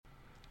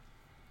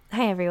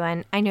Hi,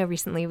 everyone. I know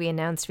recently we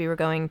announced we were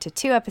going to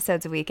 2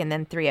 episodes a week and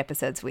then 3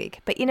 episodes a week.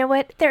 But you know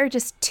what? There are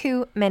just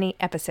too many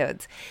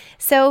episodes.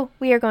 So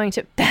we are going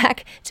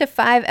back to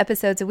 5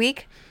 episodes a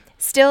week.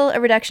 Still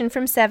a reduction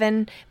from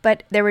 7,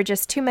 but there were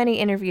just too many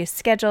interviews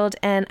scheduled,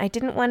 and I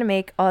didn't want to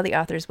make all the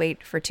authors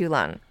wait for too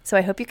long. So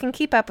I hope you can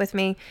keep up with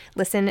me.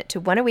 Listen to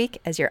 1 a week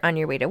as you're on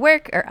your way to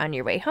work or on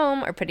your way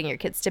home or putting your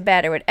kids to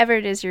bed or whatever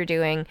it is you're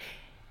doing.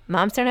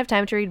 Moms Don't Have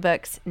Time to Read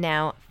Books,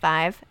 now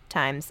 5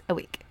 times a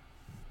week.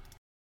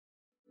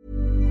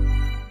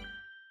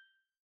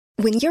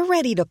 When you're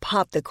ready to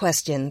pop the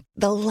question,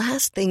 the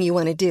last thing you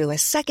want to do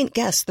is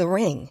second-guess the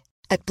ring.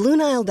 At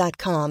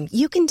BlueNile.com,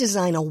 you can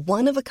design a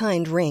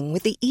one-of-a-kind ring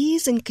with the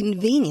ease and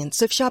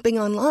convenience of shopping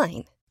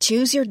online.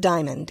 Choose your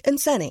diamond and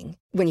setting.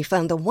 When you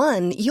find the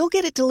one, you'll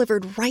get it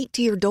delivered right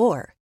to your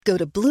door. Go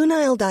to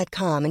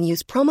BlueNile.com and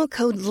use promo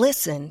code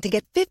LISTEN to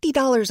get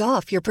 $50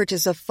 off your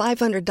purchase of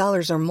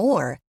 $500 or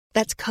more.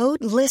 That's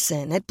code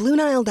LISTEN at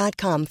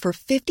BlueNile.com for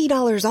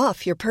 $50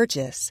 off your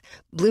purchase.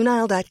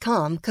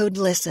 BlueNile.com, code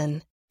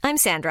LISTEN. I'm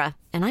Sandra,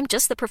 and I'm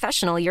just the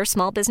professional your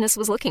small business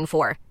was looking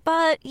for.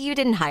 But you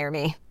didn't hire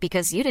me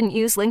because you didn't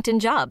use LinkedIn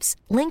Jobs.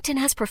 LinkedIn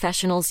has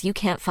professionals you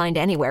can't find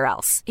anywhere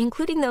else,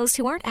 including those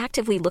who aren't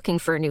actively looking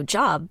for a new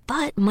job,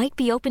 but might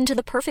be open to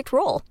the perfect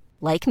role,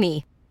 like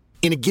me.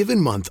 In a given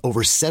month,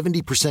 over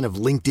 70% of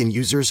LinkedIn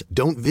users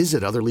don't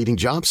visit other leading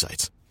job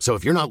sites. So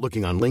if you're not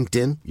looking on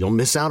LinkedIn, you'll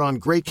miss out on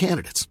great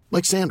candidates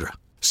like Sandra.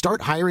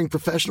 Start hiring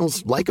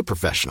professionals like a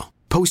professional.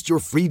 Post your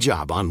free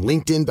job on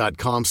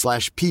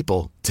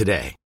linkedin.com/people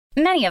today.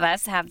 Many of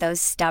us have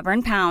those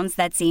stubborn pounds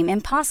that seem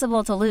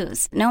impossible to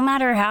lose, no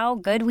matter how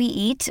good we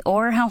eat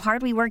or how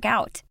hard we work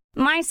out.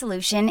 My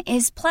solution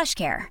is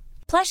PlushCare.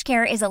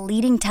 PlushCare is a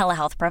leading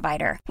telehealth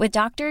provider with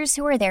doctors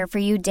who are there for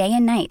you day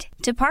and night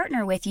to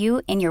partner with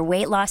you in your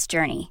weight loss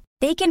journey.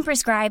 They can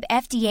prescribe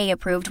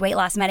FDA-approved weight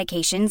loss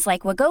medications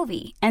like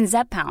Wegovy and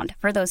Zepbound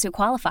for those who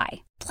qualify.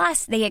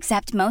 Plus, they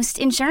accept most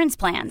insurance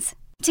plans.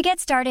 To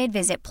get started,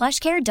 visit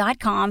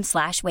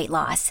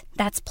plushcare.com/weightloss.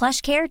 That's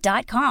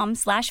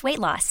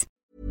plushcare.com/weightloss.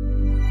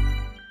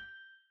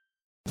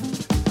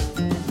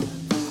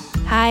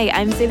 Hi,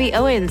 I'm Zibby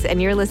Owens,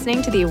 and you're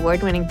listening to the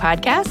award-winning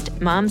podcast,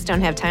 Moms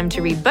Don't Have Time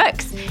to Read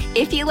Books.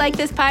 If you like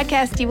this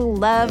podcast, you will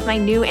love my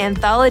new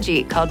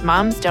anthology called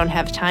Moms Don't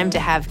Have Time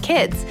to Have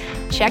Kids.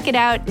 Check it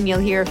out, and you'll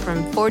hear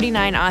from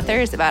 49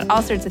 authors about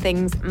all sorts of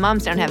things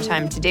moms don't have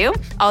time to do.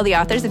 All the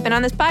authors have been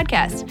on this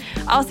podcast.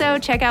 Also,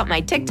 check out my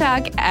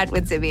TikTok,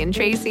 @with Zibby and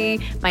Tracy,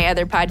 my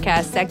other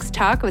podcast, Sex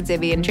Talk with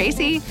Zibby and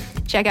Tracy.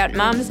 Check out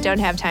Moms Don't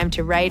Have Time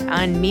to Write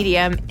on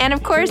Medium. And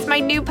of course, my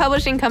new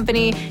publishing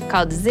company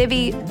called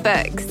Zibby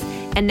Books.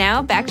 And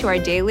now back to our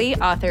daily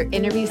author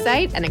interview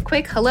site and a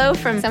quick hello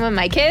from some of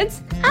my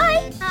kids.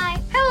 Hi. Hi.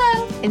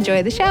 Hello.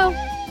 Enjoy the show.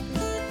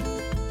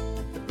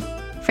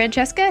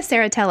 Francesca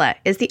Saratella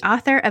is the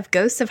author of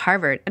Ghosts of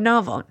Harvard, a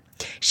novel.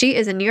 She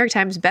is a New York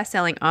Times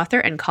bestselling author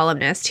and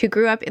columnist who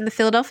grew up in the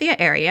Philadelphia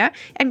area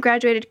and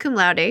graduated cum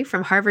laude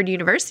from Harvard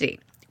University,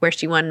 where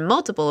she won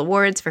multiple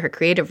awards for her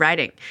creative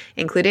writing,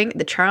 including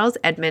the Charles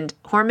Edmund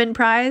Horman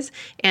Prize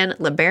and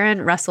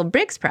LeBaron Russell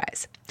Briggs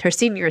Prize. Her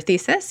senior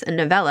thesis, a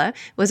novella,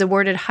 was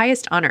awarded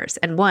highest honors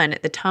and won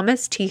the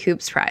Thomas T.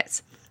 Hoops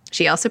Prize.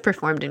 She also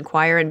performed in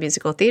choir and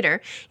musical theater,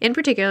 in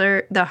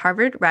particular the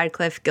Harvard,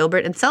 Radcliffe,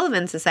 Gilbert, and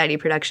Sullivan Society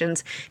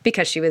productions,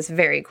 because she was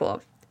very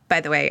cool. By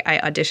the way, I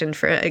auditioned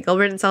for a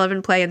Gilbert and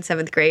Sullivan play in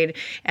 7th grade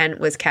and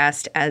was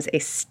cast as a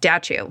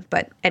statue.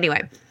 But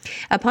anyway,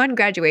 upon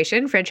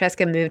graduation,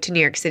 Francesca moved to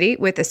New York City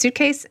with a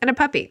suitcase and a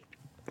puppy.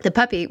 The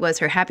puppy was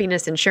her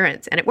happiness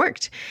insurance, and it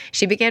worked.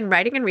 She began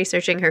writing and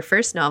researching her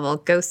first novel,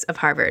 Ghosts of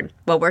Harvard.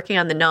 While working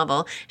on the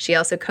novel, she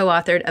also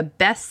co-authored a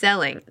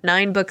best-selling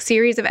 9-book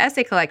series of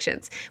essay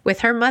collections with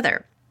her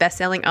mother,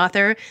 best-selling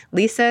author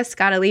Lisa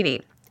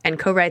Scottoline, and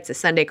co-writes a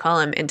Sunday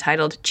column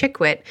entitled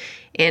Chickwit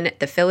in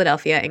the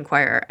Philadelphia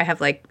Inquirer. I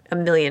have like a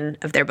million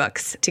of their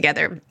books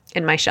together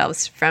in my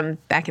shelves from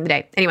back in the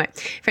day. Anyway,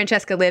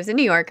 Francesca lives in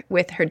New York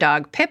with her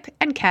dog Pip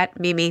and cat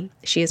Mimi.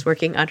 She is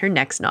working on her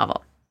next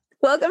novel.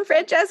 Welcome,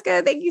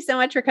 Francesca. Thank you so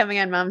much for coming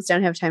on Moms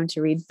Don't Have Time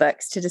to Read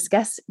Books to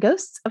discuss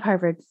Ghosts of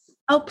Harvard.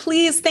 Oh,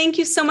 please. Thank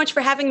you so much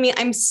for having me.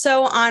 I'm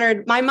so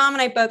honored. My mom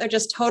and I both are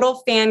just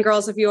total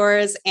fangirls of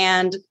yours.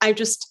 And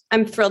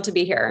I'm thrilled to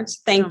be here.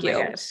 Thank you.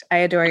 Gosh. I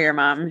adore your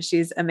mom.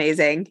 She's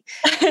amazing.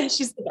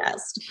 She's the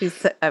best.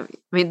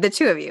 The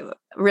two of you,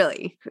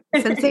 really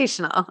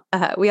sensational.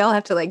 We all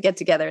have to get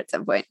together at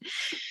some point.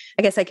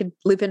 I guess I could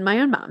loop in my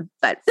own mom,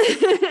 but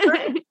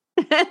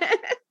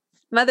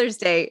Mother's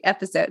Day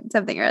episode,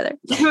 something or other.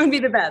 That would be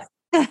the best.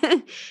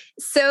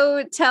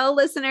 So tell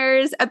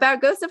listeners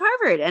about Ghosts of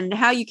Harvard and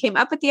how you came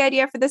up with the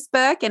idea for this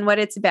book and what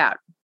it's about.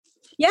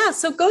 Yeah.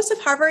 So Ghosts of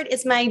Harvard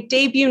is my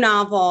debut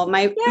novel,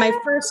 my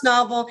first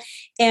novel.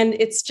 And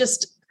it's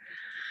just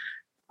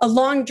a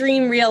long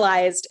dream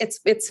realized. It's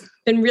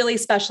been really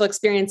special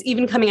experience,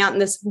 even coming out in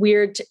this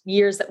weird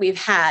years that we've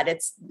had.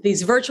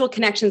 These virtual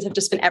connections have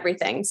just been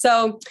everything.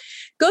 So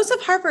Ghosts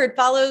of Harvard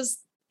follows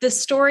the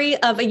story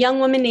of a young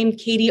woman named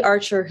Katie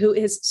Archer, who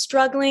is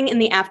struggling in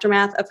the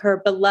aftermath of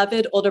her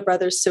beloved older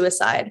brother's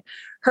suicide.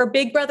 Her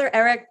big brother,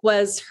 Eric,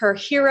 was her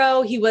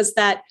hero. He was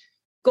that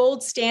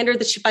gold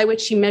standard by which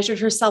she measured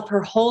herself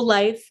her whole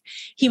life.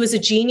 He was a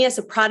genius,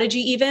 a prodigy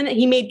even.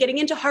 He made getting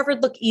into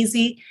Harvard look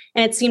easy,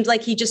 and it seemed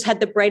like he just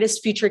had the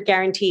brightest future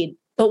guaranteed.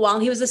 But while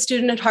he was a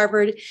student at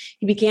Harvard,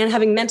 he began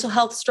having mental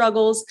health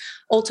struggles,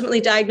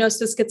 ultimately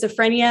diagnosed with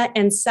schizophrenia,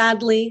 and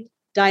sadly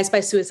dies by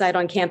suicide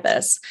on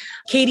campus.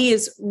 Katie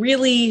is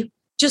really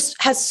just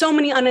has so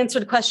many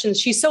unanswered questions.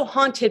 She's so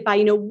haunted by,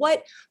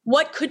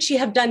 what could she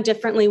have done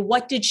differently?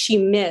 What did she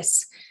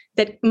miss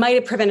that might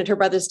have prevented her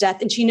brother's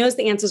death? And she knows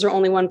the answers are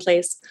only one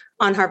place,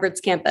 on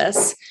Harvard's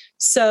campus.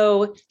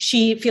 So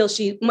she feels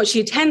she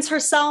attends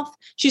herself.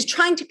 She's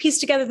trying to piece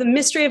together the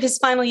mystery of his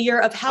final year,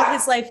 of how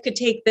his life could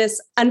take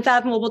this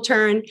unfathomable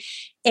turn.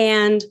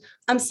 And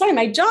I'm sorry,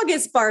 my dog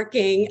is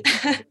barking.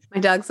 My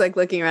dog's like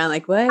looking around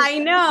like, what? I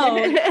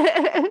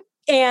know.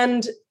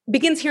 And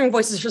begins hearing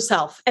voices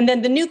herself. And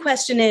then the new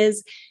question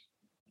is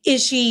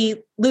she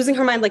losing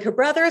her mind like her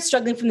brother,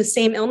 struggling from the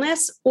same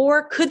illness?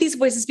 Or could these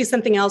voices be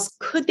something else?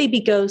 Could they be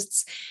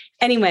ghosts?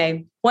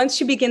 Anyway, once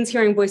she begins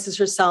hearing voices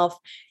herself,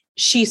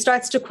 she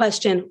starts to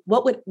question,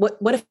 what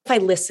if I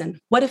listen?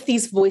 What if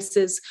these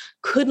voices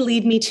could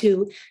lead me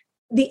to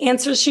the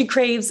answers she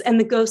craves and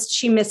the ghost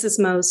she misses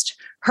most,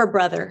 her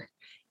brother?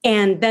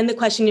 And then the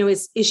question,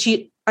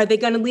 are they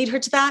going to lead her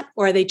to that?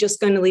 Or are they just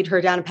going to lead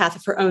her down a path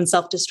of her own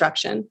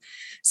self-destruction?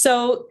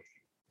 So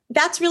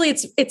that's really,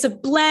 it's a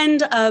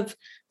blend of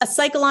a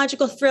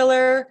psychological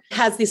thriller,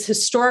 has these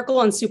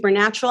historical and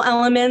supernatural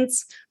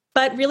elements,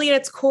 but really at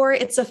its core,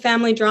 it's a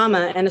family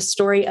drama and a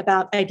story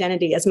about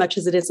identity as much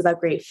as it is about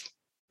grief.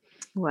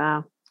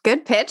 Wow.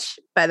 Good pitch,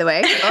 by the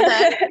way. Well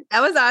done.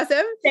 That was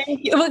awesome.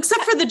 Thank you. Well,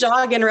 except for the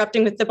dog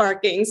interrupting with the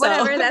barking. So.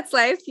 Whatever, that's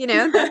life,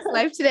 that's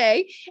life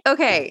today.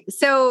 Okay,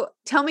 so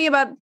tell me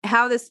about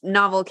how this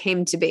novel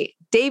came to be.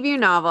 Debut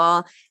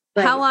novel.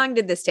 Right. How long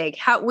did this take?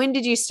 When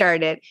did you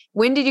start it?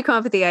 When did you come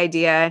up with the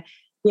idea?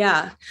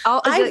 Yeah.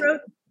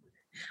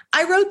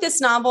 I wrote this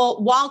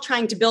novel while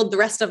trying to build the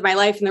rest of my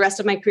life and the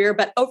rest of my career,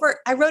 but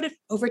I wrote it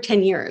over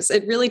 10 years.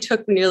 It really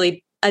took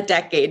nearly a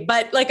decade.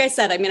 But like I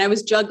said, I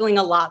was juggling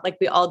a lot like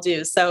we all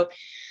do. So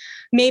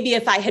maybe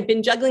if I had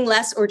been juggling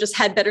less or just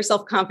had better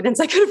self-confidence,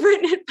 I could have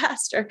written it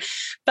faster.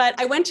 But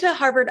I went to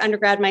Harvard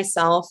undergrad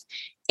myself,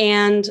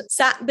 and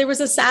there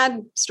was a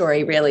sad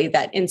story really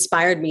that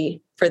inspired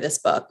me for this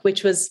book,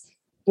 which was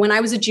when I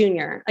was a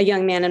junior, a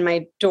young man in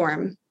my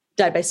dorm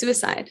died by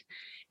suicide.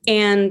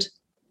 And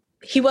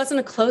he wasn't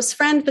a close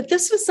friend, but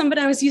this was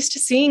somebody I was used to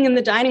seeing in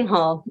the dining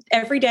hall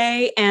every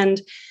day. And,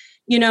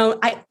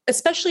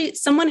 especially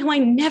someone who I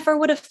never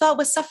would have thought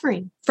was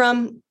suffering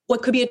from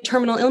what could be a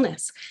terminal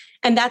illness.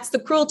 And that's the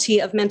cruelty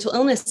of mental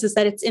illness, is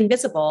that it's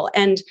invisible.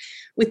 And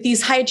with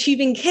these high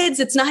achieving kids,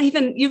 it's not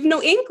even, you have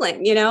no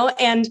inkling,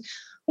 and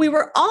we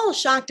were all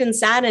shocked and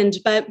saddened.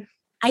 But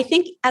I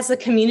think as a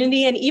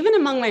community, and even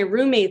among my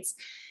roommates,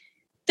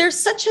 there's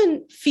such a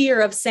fear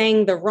of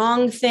saying the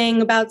wrong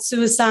thing about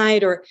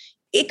suicide, or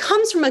it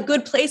comes from a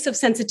good place of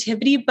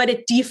sensitivity, but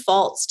it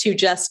defaults to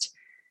just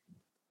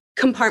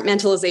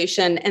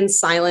compartmentalization and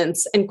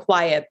silence and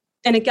quiet.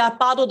 And it got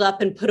bottled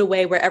up and put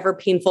away wherever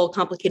painful,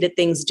 complicated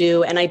things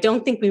do. And I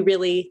don't think we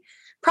really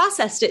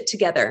processed it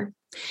together.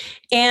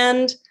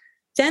 And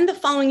then the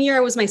following year,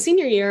 it was my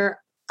senior year,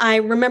 I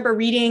remember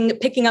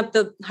picking up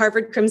the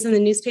Harvard Crimson, the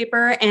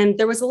newspaper, and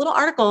there was a little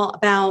article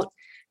about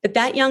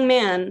that young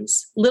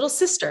man's little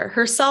sister,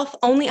 herself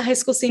only a high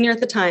school senior at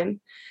the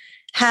time,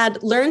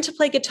 had learned to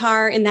play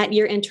guitar in that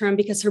year interim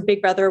because her big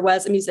brother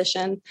was a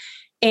musician.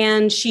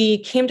 And she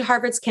came to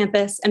Harvard's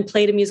campus and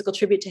played a musical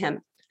tribute to him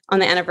on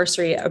the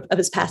anniversary of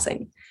his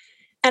passing.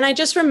 And I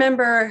just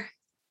remember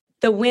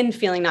the wind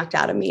feeling knocked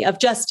out of me of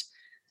just,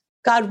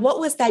 God, what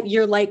was that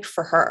year like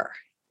for her?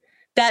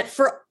 That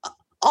for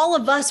all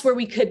of us, where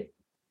we could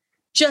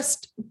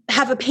just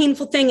have a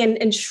painful thing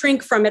and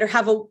shrink from it, or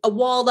have a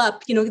walled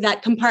up,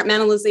 that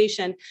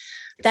compartmentalization,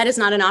 that is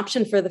not an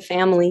option for the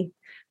family.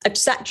 A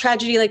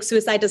tragedy like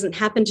suicide doesn't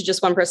happen to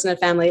just one person in a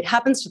family. It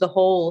happens to the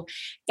whole.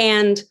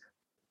 And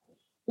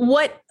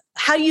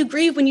how do you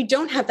grieve when you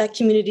don't have that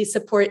community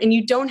support and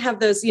you don't have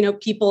those,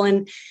 people?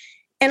 And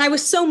I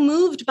was so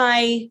moved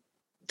by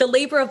the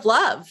labor of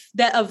love,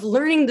 of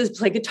learning to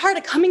play guitar,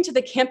 to coming to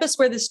the campus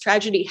where this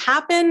tragedy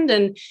happened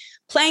and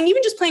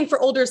even just playing for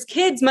older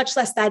kids, much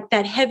less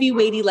that heavy,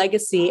 weighty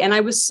legacy. And I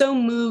was so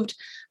moved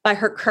by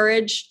her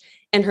courage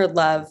and her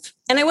love.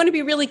 And I want to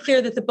be really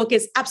clear that the book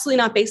is absolutely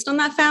not based on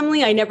that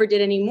family. I never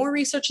did any more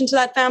research into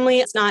that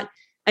family. I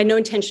had no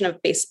intention of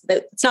it's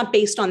not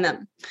based on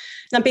them.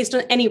 It's not based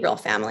on any real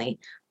family.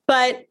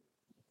 But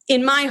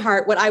in my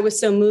heart, what I was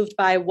so moved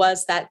by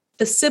was that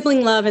the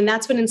sibling love, and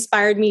that's what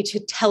inspired me to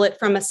tell it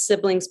from a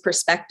sibling's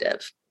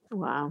perspective.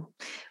 Wow.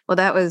 Well,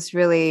 that was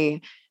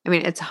really,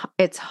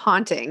 it's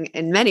haunting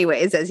in many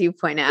ways, as you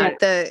point out.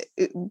 Yeah.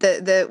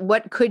 The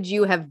what could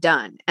you have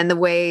done, and the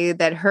way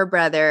that her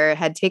brother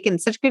had taken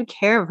such good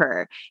care of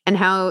her, and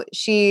how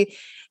she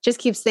just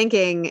keeps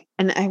thinking,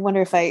 and I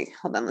wonder if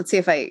hold on, let's see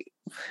if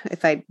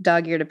I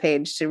dog-eared a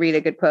page to read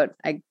a good quote.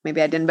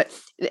 Maybe I didn't, but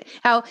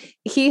how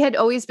he had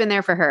always been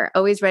there for her,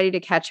 always ready to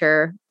catch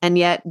her. And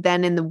yet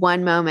then in the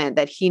one moment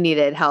that he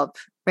needed help,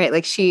 right?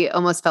 Like she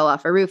almost fell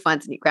off a roof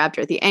once and he grabbed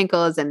her at the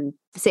ankles and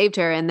saved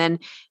her. And then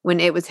when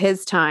it was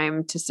his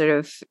time to sort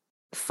of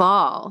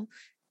fall,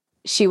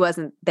 she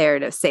wasn't there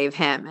to save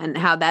him, and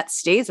how that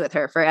stays with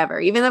her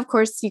forever. Even though, of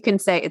course, you can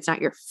say it's not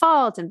your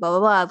fault and blah, blah,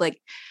 blah.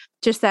 Like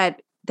just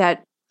that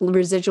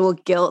residual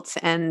guilt,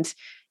 and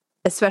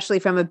especially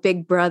from a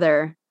big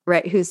brother,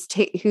 right? Who's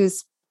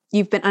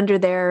you've been under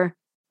their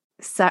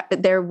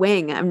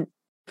wing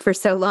for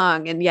so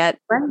long, and yet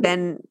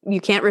then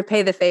you can't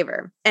repay the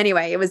favor.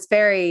 Anyway, it was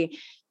very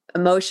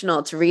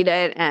emotional to read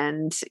it,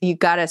 and you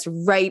got us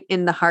right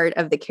in the heart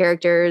of the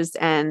characters.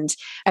 And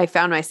I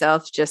found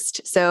myself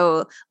just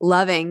so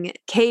loving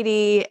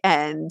Katie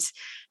and,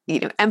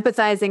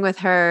 empathizing with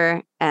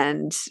her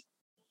and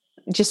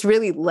just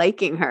really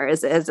liking her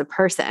as a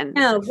person.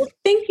 Yeah. Well,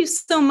 thank you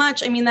so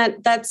much. I mean,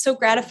 that's so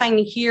gratifying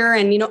to hear.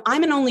 And,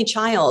 I'm an only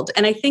child.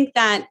 And I think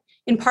that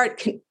in part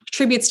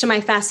contributes to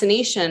my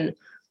fascination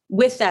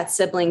with that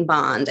sibling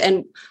bond.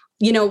 And,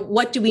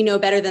 what do we know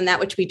better than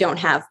that which we don't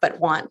have but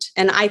want?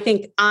 And I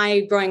think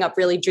growing up,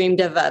 really dreamed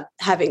of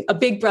having a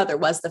big brother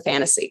was the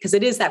fantasy, because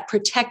it is that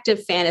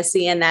protective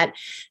fantasy and that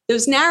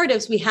those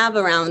narratives we have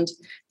around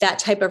that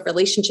type of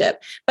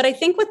relationship. But I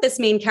think what this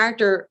main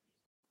character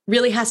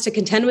really has to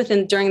contend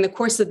with during the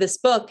course of this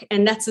book,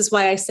 and that's is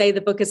why I say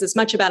the book is as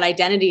much about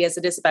identity as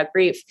it is about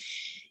grief,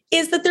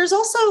 is that there's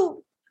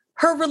also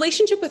her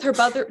relationship with her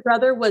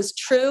brother was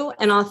true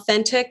and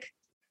authentic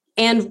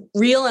and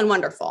real and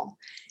wonderful.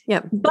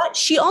 Yeah. But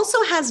she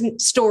also has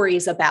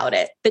stories about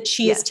it that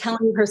she is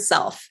telling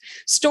herself,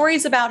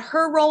 stories about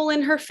her role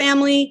in her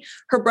family,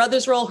 her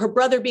brother's role, her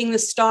brother being the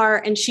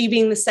star and she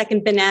being the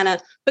second banana,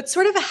 but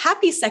sort of a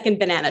happy second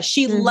banana.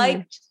 She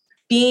liked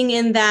being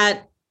in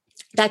that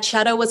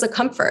shadow was a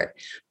comfort.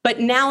 But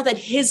now that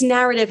his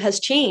narrative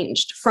has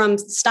changed from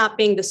stop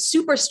being the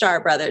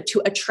superstar brother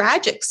to a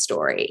tragic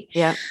story,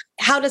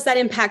 how does that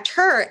impact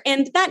her?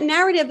 And that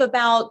narrative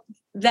about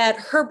that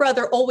her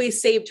brother always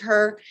saved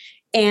her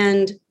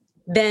and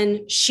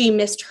then she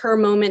missed her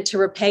moment to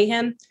repay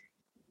him.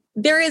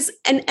 There is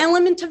an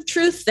element of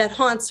truth that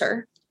haunts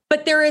her,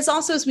 but there is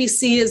also, as we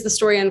see as the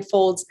story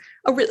unfolds,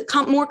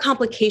 more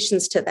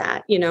complications to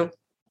that,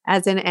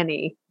 As in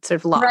any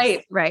sort of loss.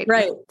 Right.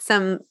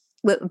 Some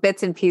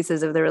bits and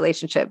pieces of the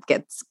relationship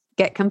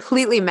get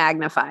completely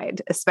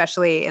magnified,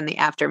 especially in the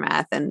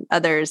aftermath, and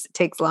others it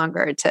takes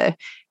longer to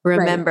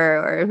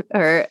remember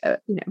or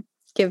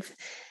give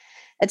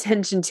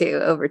attention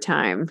to over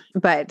time.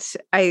 But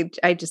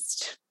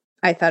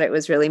I thought it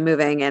was really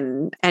moving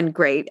and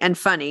great and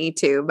funny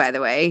too, by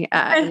the way.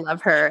 I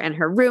love her and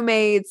her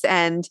roommates.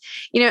 And,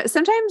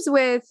 sometimes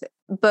with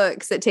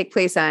books that take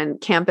place on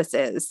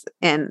campuses,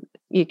 and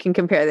you can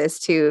compare this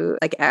to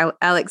like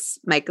Alex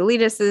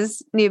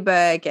Michaelidis's new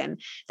book,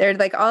 and they're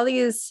like all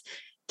these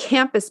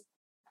campus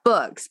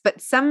books,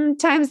 but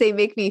sometimes they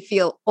make me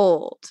feel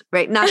old,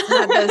 right? Not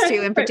those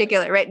two in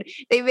particular, right?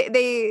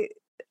 They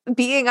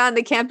being on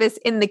the campus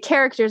in the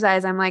character's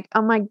eyes, I'm like,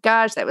 oh my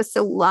gosh, that was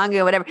so long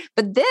ago, whatever.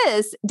 But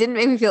this didn't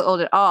make me feel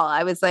old at all.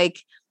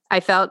 I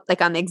felt like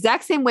on the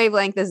exact same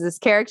wavelength as this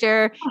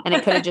character, and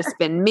it could have just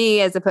been me,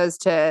 as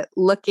opposed to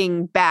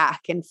looking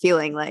back and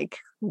feeling like,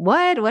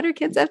 what are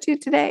kids up to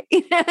today?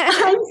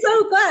 I'm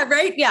so glad,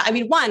 right? Yeah. I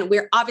mean,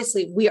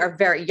 we are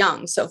very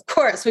young. So of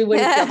course we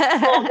wouldn't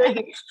feel old.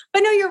 But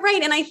no, you're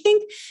right. And I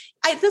think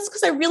that's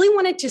because I really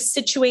wanted to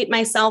situate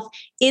myself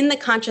in the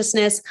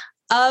consciousness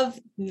of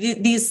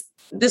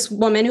this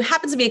woman who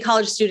happens to be a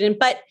college student,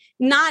 but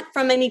not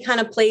from any kind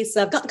of place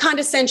of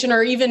condescension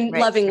or even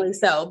lovingly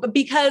so, but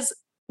because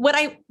what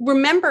I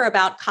remember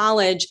about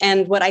college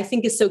and what I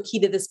think is so key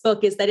to this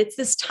book is that it's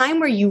this time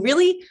where you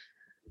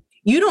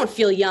don't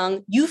feel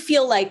young. You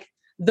feel like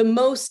the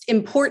most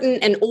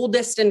important and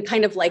oldest and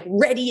kind of like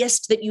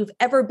readiest that you've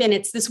ever been.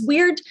 It's this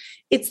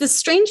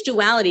strange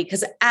duality,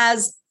 because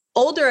as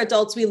older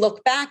adults, we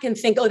look back and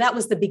think, oh, that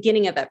was the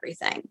beginning of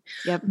everything.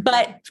 Yep.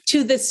 But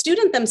to the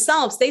student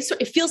themselves,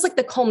 it feels like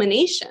the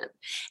culmination.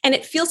 And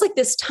it feels like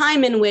this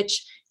time in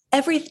which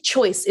every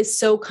choice is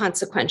so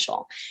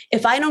consequential.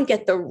 If I don't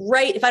get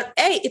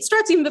it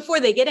starts even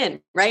before they get in,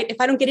 right? If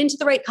I don't get into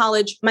the right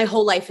college, my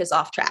whole life is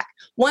off track.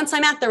 Once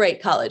I'm at the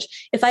right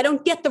college, if I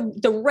don't get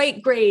the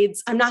right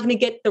grades, I'm not going to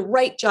get the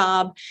right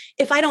job.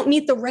 If I don't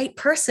meet the right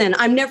person,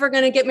 I'm never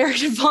going to get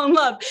married and fall in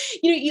love.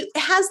 It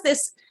has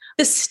this,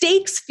 the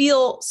stakes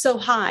feel so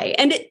high,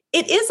 and it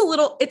is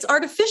it's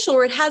artificial,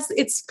 or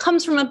it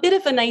comes from a bit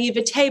of a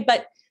naivete,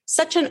 but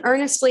such an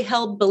earnestly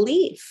held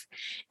belief.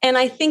 And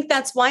I think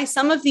that's why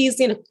some of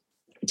these,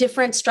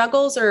 different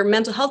struggles or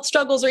mental health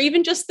struggles, or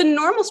even just the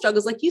normal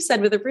struggles, like you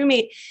said, with a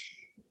roommate,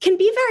 can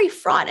be very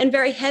fraught and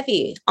very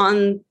heavy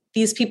on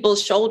these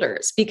people's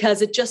shoulders,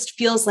 because it just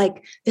feels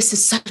like this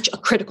is such a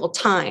critical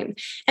time.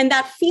 And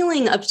that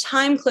feeling of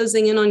time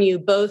closing in on you,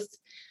 both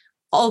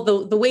all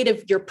the weight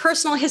of your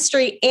personal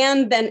history,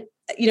 and then,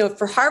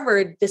 for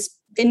Harvard, this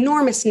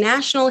enormous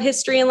national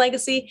history and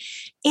legacy,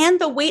 and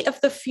the weight of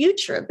the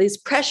future, this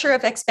pressure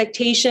of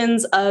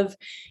expectations of,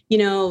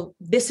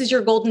 this is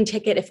your golden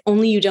ticket if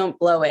only you don't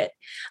blow it.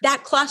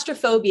 That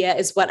claustrophobia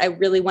is what I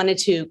really wanted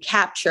to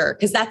capture,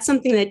 because that's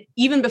something that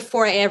even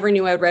before I ever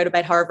knew I would write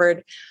about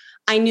Harvard,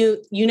 I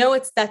knew,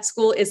 it's that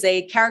school is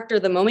a character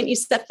the moment you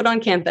step foot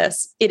on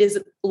campus. It is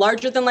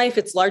larger than life.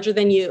 It's larger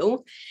than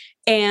you.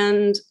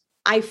 And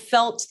I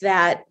felt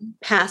that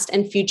past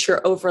and future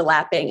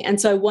overlapping.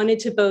 And so I wanted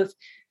to both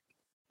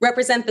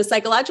represent the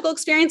psychological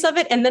experience of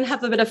it and then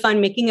have a bit of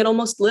fun making it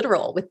almost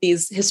literal with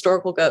these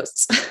historical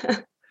ghosts.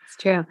 It's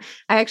true.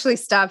 I actually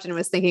stopped and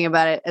was thinking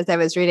about it as I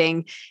was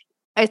reading.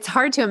 It's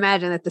hard to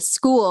imagine that the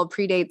school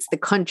predates the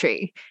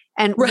country.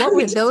 And what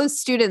were those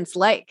students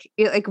like?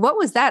 Like, what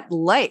was that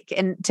like?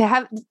 And to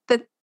have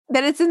that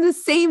it's in the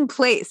same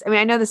place. I mean,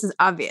 I know this is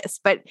obvious,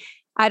 but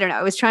I don't know.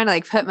 I was trying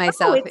to put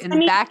myself in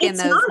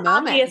those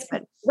moments.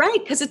 Right.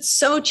 Because it's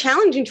so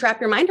challenging to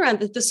wrap your mind around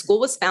that the school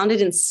was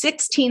founded in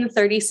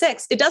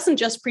 1636. It doesn't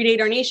just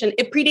predate our nation.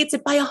 It predates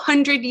it by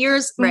 100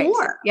 years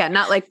more. Yeah.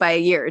 Not by a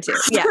year or two.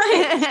 Yeah.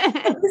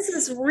 Right. This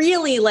is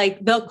really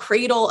the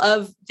cradle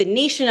of the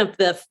nation, of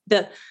the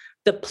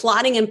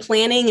plotting and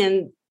planning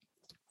and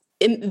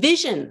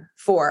vision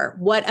for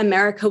what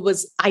America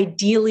was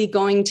ideally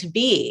going to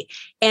be,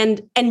 and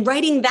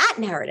writing that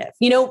narrative.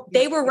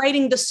 They were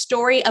writing the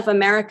story of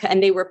America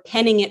and they were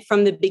penning it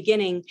from the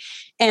beginning.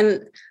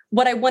 And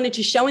what I wanted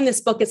to show in this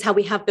book is how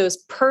we have those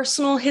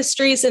personal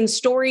histories and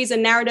stories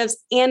and narratives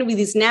and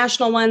these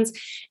national ones,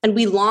 and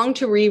we long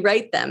to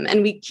rewrite them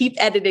and we keep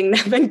editing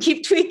them and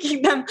keep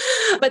tweaking them.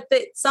 But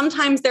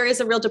sometimes there is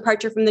a real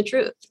departure from the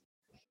truth.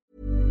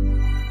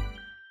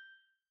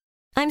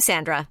 I'm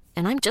Sandra,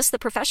 and I'm just the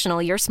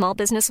professional your small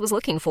business was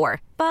looking for.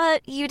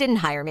 But you didn't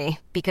hire me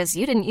because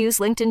you didn't use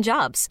LinkedIn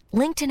Jobs.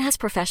 LinkedIn has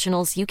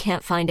professionals you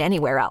can't find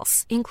anywhere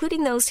else,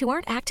 including those who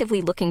aren't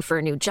actively looking for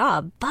a new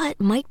job,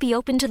 but might be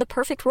open to the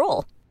perfect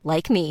role,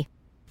 like me.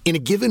 In a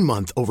given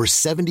month, over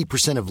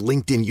 70% of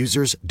LinkedIn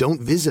users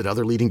don't visit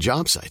other leading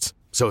job sites.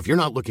 So if you're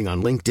not looking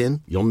on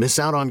LinkedIn, you'll miss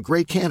out on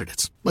great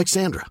candidates like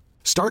Sandra.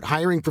 Start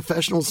hiring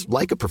professionals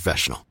like a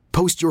professional.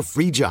 Post your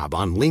free job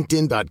on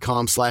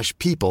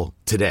linkedin.com/people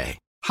today.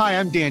 Hi,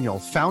 I'm Daniel,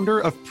 founder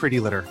of Pretty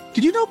Litter.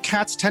 Did you know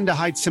cats tend to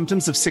hide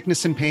symptoms of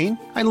sickness and pain?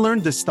 I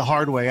learned this the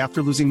hard way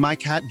after losing my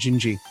cat,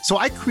 Gingy. So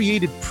I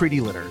created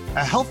Pretty Litter,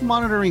 a health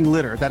monitoring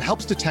litter that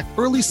helps detect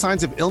early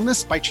signs of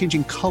illness by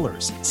changing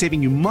colors,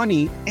 saving you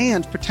money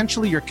and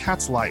potentially your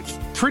cat's life.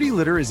 Pretty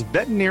Litter is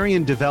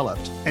veterinarian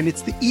developed, and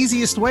it's the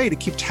easiest way to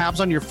keep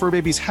tabs on your fur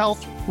baby's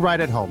health right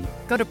at home.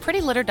 Go to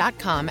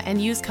prettylitter.com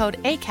and use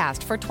code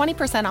ACAST for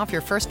 20% off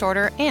your first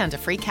order and a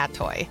free cat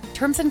toy.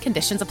 Terms and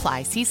conditions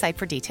apply. See site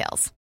for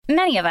details.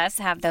 Many of us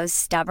have those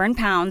stubborn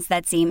pounds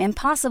that seem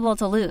impossible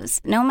to lose,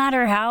 no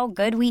matter how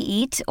good we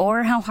eat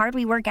or how hard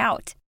we work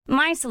out.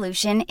 My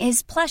solution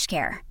is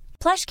PlushCare.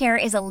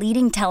 PlushCare is a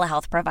leading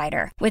telehealth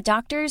provider with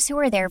doctors who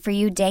are there for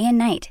you day and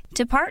night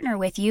to partner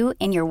with you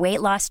in your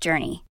weight loss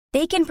journey.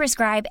 They can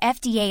prescribe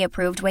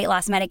FDA-approved weight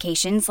loss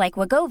medications like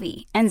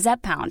Wegovy and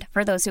Zepbound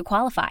for those who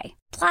qualify.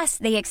 Plus,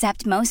 they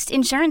accept most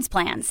insurance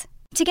plans.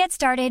 To get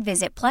started,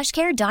 visit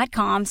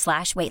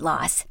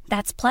plushcare.com/weightloss.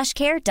 That's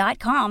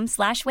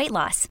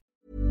plushcare.com/weightloss.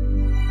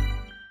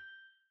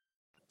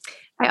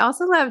 I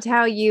also loved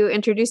how you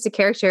introduced a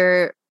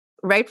character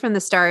right from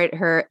the start,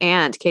 her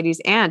aunt,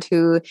 Katie's aunt,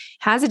 who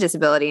has a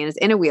disability and is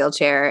in a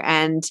wheelchair.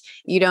 And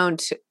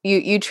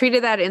you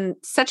treated that in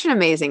such an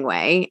amazing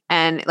way.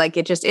 And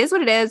it just is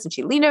what it is. And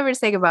she leaned over to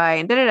say goodbye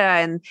and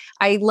And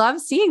I love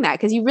seeing that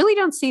because you really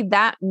don't see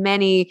that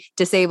many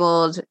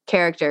disabled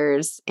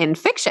characters in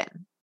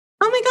fiction.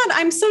 Oh my God,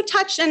 I'm so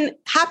touched and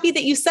happy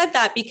that you said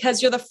that,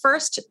 because you're the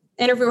first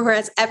interviewer who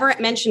has ever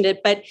mentioned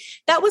it. But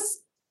that was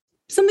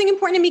something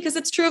important to me because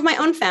it's true of my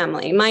own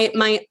family.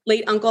 My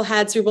late uncle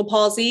had cerebral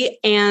palsy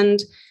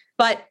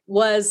but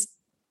was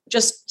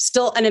just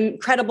still an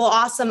incredible,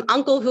 awesome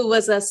uncle who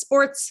was a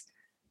sports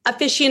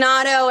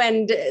aficionado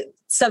and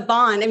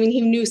savant. I mean, he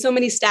knew so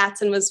many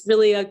stats and was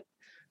really a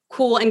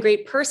cool and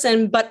great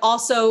person, but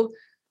also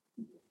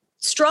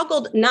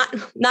struggled not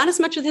as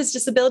much with his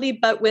disability,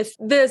 but with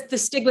the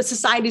stigma,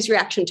 society's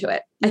reaction to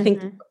it. Mm-hmm. I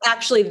think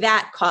actually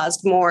that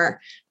caused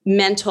more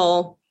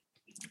mental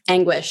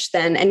anguish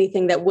than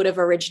anything that would have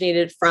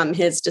originated from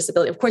his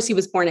disability. Of course, he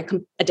was born at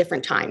a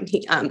different time.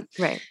 He, right.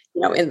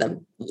 In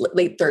the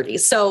late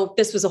 30s. So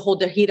this was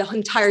he had an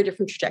entire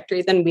different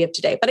trajectory than we have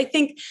today. But I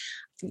think,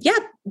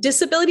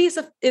 disability is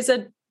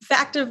a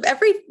fact of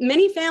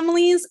many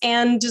families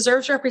and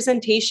deserves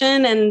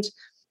representation and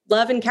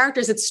love and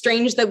characters. It's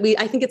strange that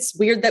I think it's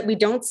weird that we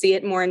don't see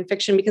it more in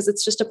fiction because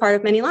it's just a part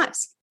of many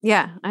lives.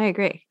 Yeah, I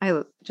agree.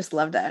 I just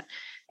love that.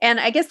 And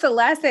I guess the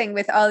last thing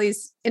with all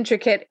these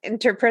intricate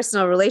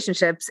interpersonal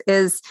relationships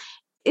is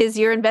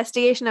your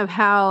investigation of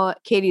how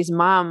Katie's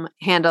mom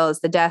handles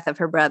the death of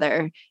her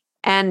brother.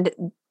 And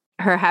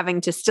her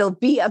having to still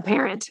be a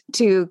parent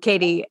to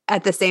Katie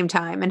at the same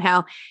time, and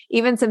how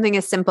even something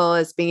as simple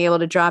as being able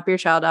to drop your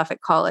child off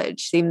at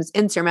college seems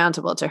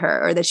insurmountable to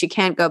her, or that she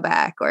can't go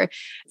back, or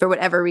for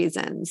whatever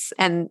reasons,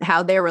 and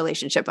how their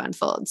relationship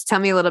unfolds. Tell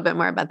me a little bit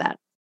more about that.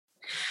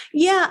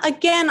 Yeah,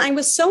 again, I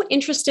was so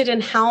interested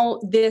in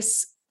how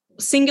this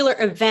singular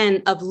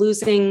event of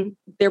losing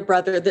their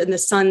brother and the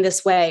son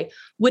this way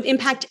would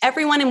impact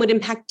everyone and would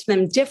impact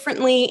them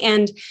differently.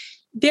 And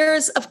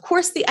there's, of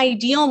course, the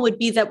ideal would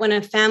be that when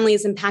a family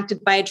is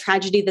impacted by a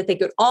tragedy, that they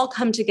could all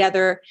come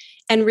together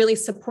and really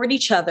support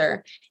each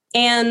other.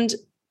 And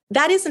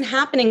that isn't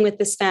happening with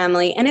this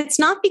family. And it's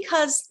not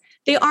because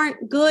they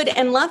aren't good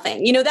and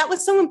loving. That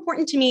was so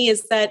important to me,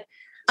 is that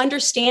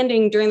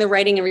understanding during the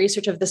writing and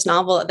research of this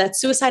novel that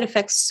suicide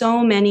affects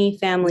so many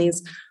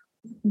families,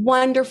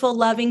 wonderful,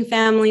 loving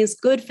families,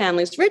 good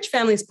families, rich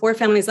families, poor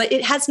families. Like,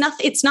 it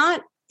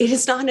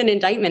is not an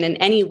indictment in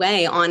any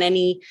way on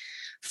any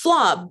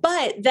flaw,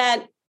 but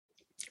that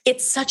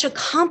it's such a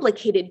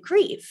complicated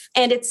grief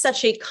and it's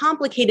such a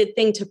complicated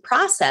thing to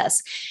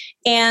process.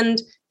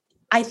 And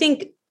I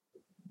think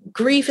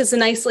grief is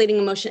an isolating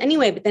emotion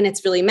anyway, but then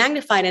it's really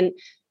magnified. And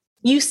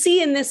you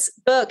see in this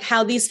book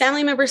how these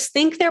family members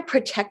think they're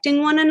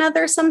protecting one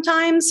another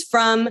sometimes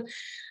from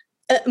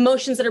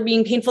emotions that are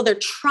being painful. They're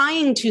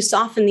trying to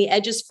soften the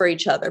edges for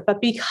each other,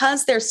 but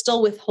because they're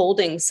still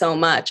withholding so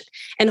much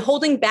and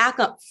holding back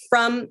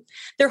from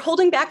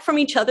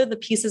each other the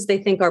pieces they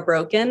think are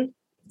broken,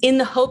 in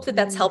the hope that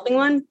that's helping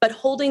one, but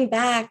holding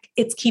back,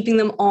 it's keeping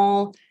them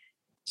all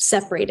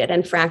separated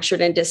and fractured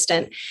and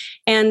distant.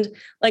 And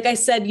like I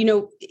said,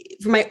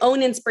 for my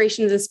own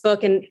inspiration of this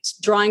book and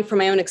drawing from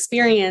my own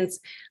experience,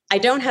 I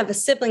don't have a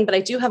sibling, but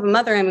I do have a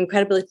mother I'm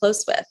incredibly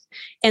close with.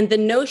 And the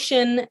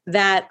notion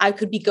that I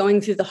could be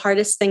going through the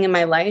hardest thing in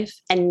my life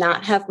and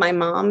not have my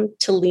mom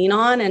to lean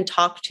on and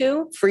talk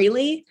to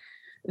freely,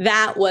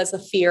 that was a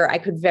fear I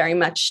could very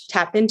much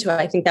tap into.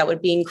 I think that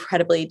would be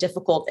incredibly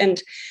difficult.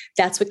 And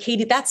that's what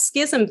that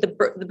schism,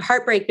 the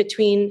heartbreak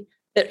between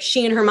that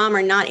she and her mom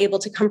are not able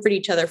to comfort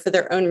each other for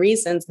their own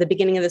reasons. The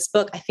beginning of this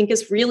book, I think,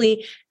 is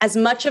really as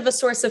much of a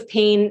source of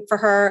pain for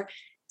her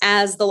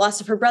as the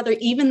loss of her brother,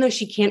 even though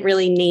she can't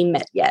really name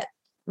it yet.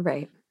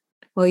 Right.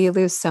 Well, you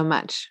lose so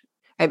much,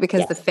 right?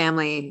 Because Yes. the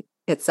family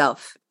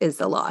itself is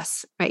the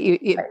loss, right?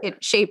 It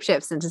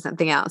shapeshifts into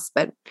something else,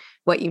 but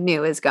what you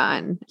knew is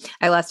gone.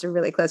 I lost a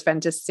really close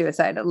friend to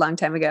suicide a long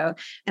time ago,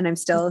 and I'm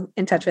still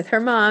in touch with her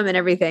mom and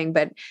everything,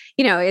 but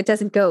it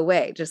doesn't go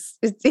away. Just,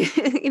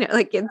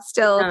 it's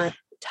still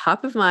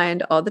top of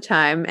mind all the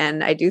time.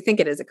 And I do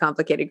think it is a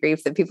complicated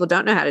grief that people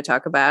don't know how to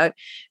talk about,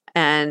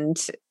 and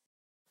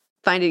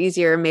find it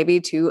easier maybe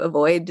to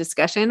avoid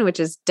discussion, which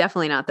is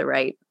definitely not the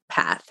right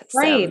path.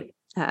 Right.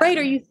 Right.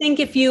 Or you think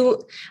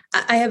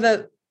I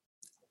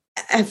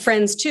have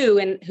friends too,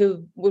 and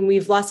who, when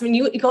we've lost them,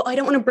 you go, I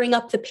don't want to bring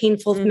up the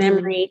painful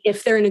memory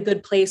if they're in a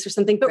good place or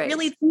something, but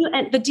really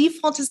the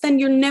default is then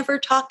you're never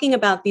talking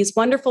about these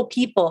wonderful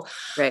people.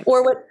 Right.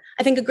 Or what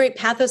I think a great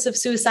pathos of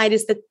suicide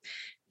is that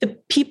the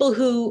people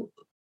who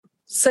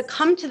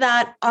succumb to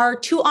that are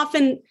too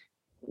often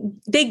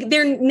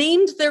they're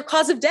named their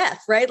cause of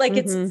death, right? Like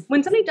it's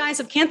when somebody dies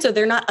of cancer,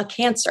 they're not a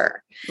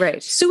cancer.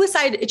 Right.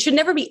 Suicide, it should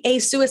never be a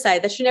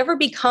suicide. That should never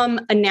become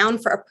a noun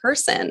for a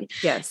person.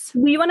 Yes.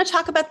 We want to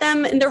talk about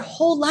them in their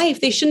whole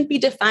life. They shouldn't be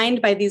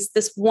defined by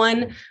this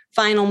one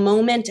final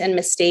moment and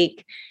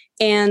mistake.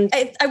 And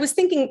I was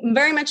thinking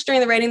very much during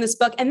the writing of this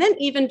book, and then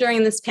even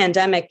during this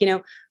pandemic,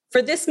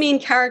 for this main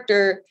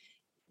character,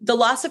 the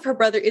loss of her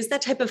brother is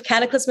that type of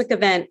cataclysmic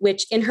event,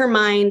 which in her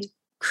mind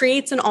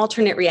creates an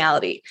alternate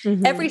reality.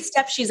 Every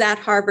step she's at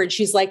Harvard,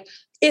 she's like,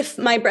 if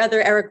my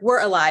brother Eric were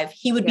alive,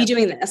 he would be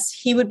doing this.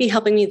 He would be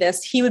helping me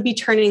this. He would be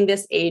turning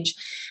this age.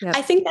 Yep.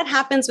 I think that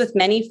happens with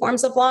many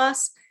forms of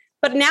loss.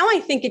 But now I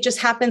think it just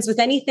happens with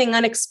anything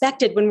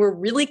unexpected when we're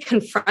really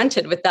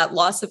confronted with that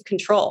loss of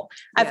control.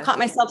 I've caught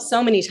myself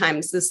so many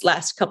times this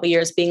last couple of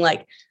years being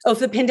like, oh, if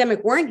the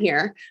pandemic weren't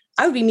here,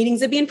 I would be meeting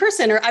Zibby in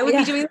person, or I would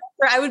be doing this,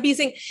 or I would be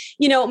saying,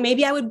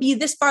 maybe I would be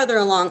this farther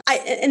along.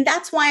 And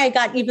that's why I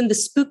got even the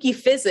spooky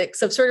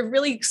physics of sort of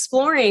really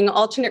exploring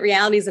alternate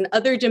realities and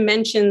other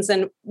dimensions.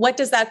 And what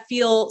does that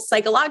feel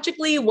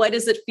psychologically? What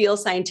does it feel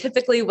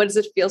scientifically? What does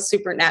it feel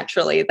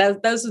supernaturally?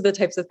 Those are the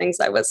types of things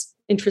I was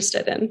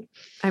interested in.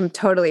 I'm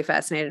totally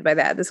fascinated by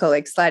that. This whole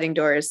sliding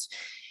doors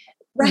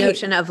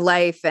notion of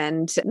life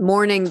and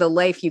mourning the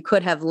life you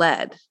could have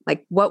led.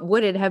 Like, what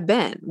would it have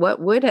been? What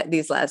would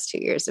these last 2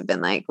 years have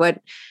been like?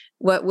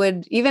 What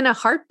would even a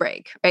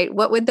heartbreak, right?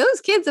 What would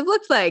those kids have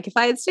looked like if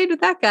I had stayed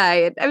with that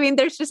guy? I mean,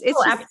 it's just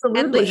absolutely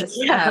endless.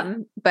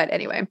 But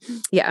anyway,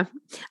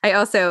 I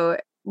also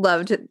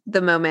loved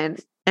the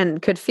moment and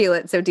could feel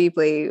it so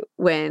deeply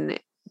when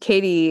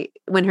Katie,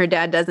 when her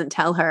dad doesn't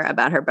tell her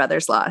about her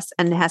brother's loss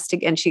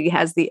and she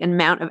has the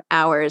amount of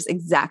hours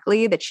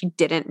exactly that she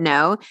didn't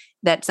know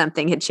that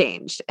something had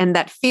changed. And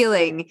that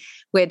feeling,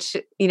 which,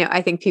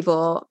 I think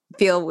people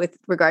feel with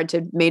regard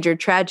to major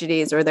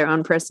tragedies or their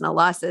own personal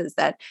losses,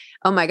 that,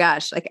 oh my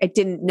gosh, like I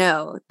didn't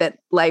know that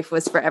life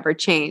was forever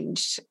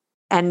changed.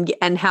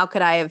 And how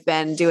could I have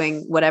been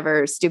doing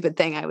whatever stupid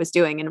thing I was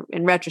doing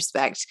in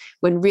retrospect,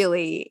 when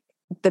really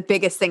the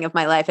biggest thing of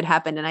my life had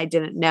happened and I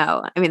didn't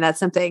know? I mean, that's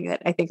something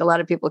that I think a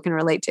lot of people can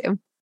relate to.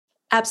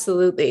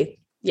 Absolutely.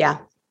 Yeah.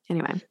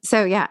 Anyway.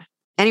 So yeah.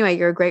 Anyway,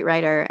 you're a great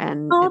writer,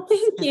 and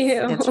thank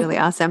you. It's really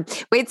awesome.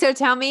 Wait, so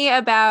tell me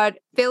about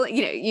Phil,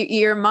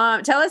 your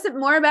mom. Tell us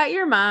more about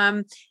your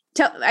mom.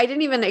 I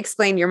didn't even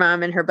explain your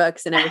mom and her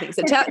books and everything.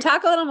 So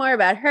talk a little more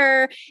about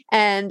her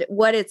and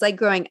what it's like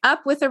growing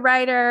up with a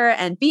writer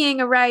and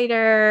being a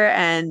writer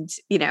and,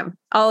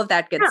 all of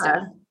that good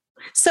stuff.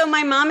 So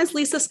my mom is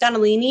Lisa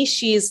Scottolini.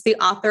 She's the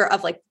author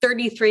of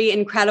 33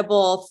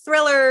 incredible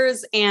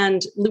thrillers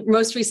and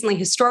most recently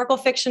historical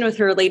fiction with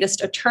her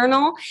latest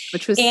Eternal.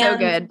 Which was so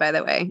good, by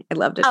the way. I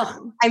loved it.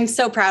 Oh, I'm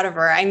so proud of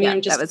her. I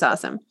mean, that was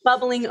awesome.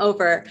 Bubbling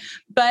over.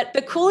 But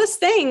the coolest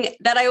thing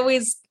that I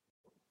always...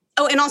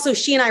 Oh, and also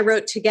she and I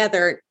wrote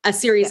together a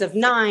series of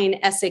 9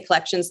 essay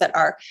collections that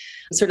are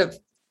sort of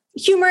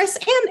humorous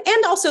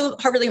and also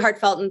really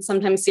heartfelt and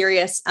sometimes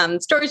serious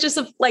stories just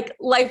of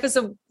life as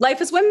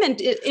women.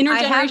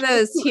 I have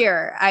those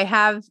here. I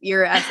have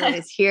your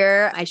essays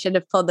here. I should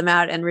have pulled them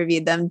out and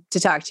reviewed them to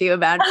talk to you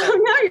about. Oh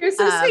no, you're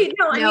so sweet.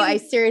 No, I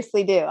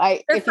seriously do.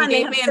 If you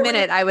gave me a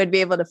minute, I would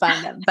be able to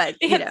find them. But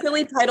they have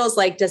silly titles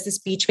like "Does this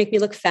beach make me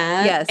look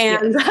fat?" Yes,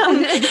 and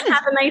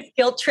 "Have a nice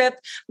guilt trip."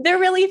 They're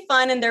really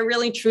fun and they're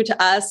really true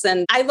to us.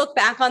 And I look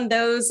back on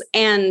those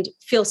and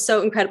feel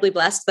so incredibly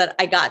blessed that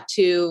I got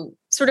to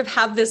sort of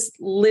have this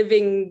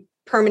living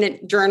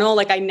permanent journal.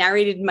 I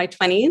narrated in my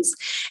 20s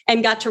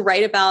and got to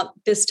write about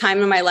this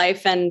time in my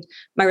life and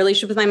my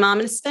relationship with my mom,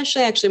 and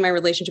especially actually my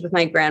relationship with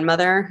my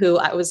grandmother, who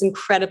I was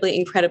incredibly,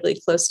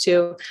 incredibly close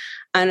to.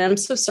 And I'm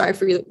so sorry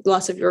for the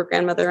loss of your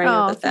grandmother. I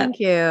know thank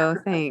you.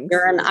 Thanks.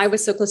 And I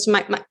was so close to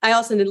my I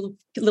also did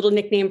a little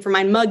nickname for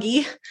mine,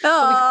 Muggy.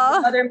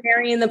 Oh, Mother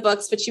Mary in the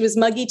books, but she was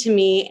Muggy to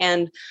me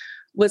and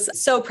was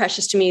so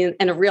precious to me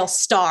and a real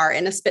star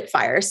in a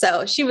Spitfire.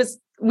 So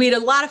we had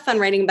a lot of fun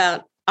writing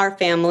about our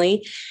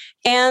family.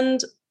 And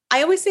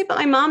I always say about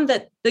my mom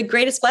that the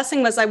greatest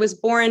blessing was I was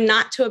born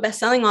not to a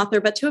best-selling author,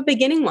 but to a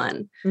beginning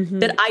one,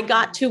 that I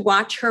got to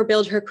watch her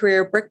build her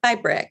career brick by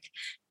brick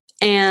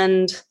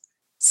and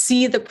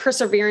see the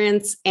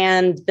perseverance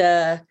and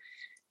the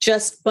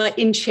just butt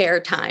in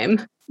chair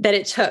time that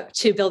it took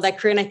to build that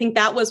career. And I think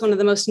that was one of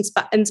the most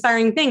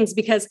inspiring things,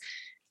 because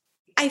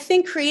I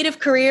think creative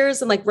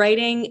careers and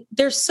writing,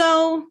 they're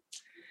so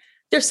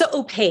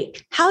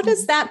opaque. How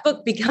does that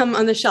book become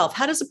on the shelf?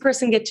 How does a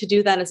person get to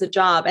do that as a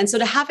job? And so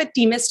to have it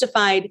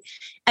demystified,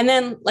 and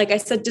then, like I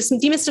said, just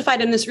demystified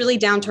in this really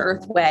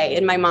down-to-earth way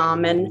in my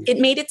mom, and it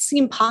made it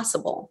seem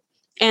possible.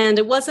 And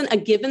it wasn't a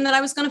given that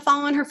I was going to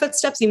follow in her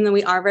footsteps, even though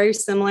we are very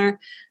similar.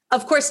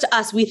 Of course, to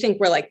us, we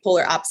think we're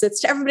polar opposites.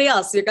 To everybody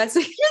else, you guys,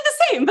 you're the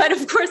same. But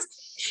of course,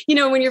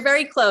 when you're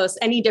very close,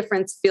 any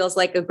difference feels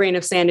like a grain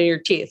of sand in your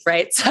teeth,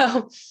 right?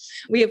 So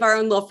we have our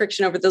own little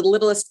friction over the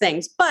littlest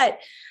things. But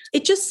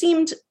it just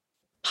seemed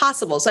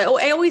possible. So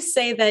I always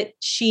say that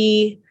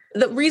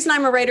the reason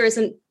I'm a writer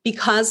isn't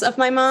because of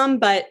my mom,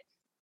 but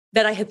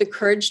that I had the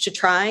courage to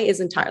try is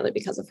entirely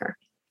because of her.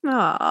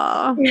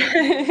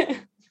 Aww.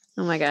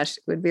 Oh my gosh.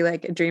 It would be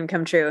like a dream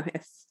come true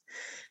if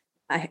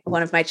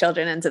one of my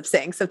children ends up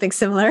saying something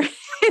similar.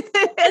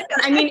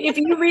 I mean, if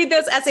you read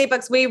those essay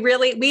books,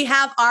 we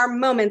have our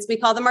moments. We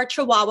call them our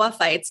Chihuahua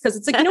fights, because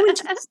it's when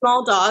two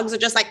small dogs are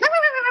just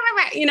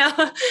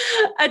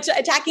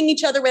attacking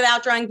each other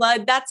without drawing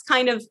blood. That's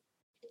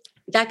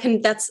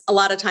that's a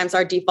lot of times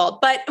our default,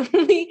 but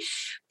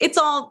it's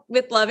all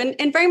with love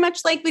and very much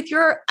with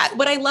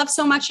what I love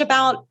so much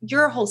about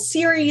your whole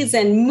series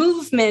and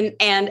movement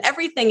and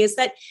everything is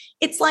that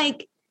it's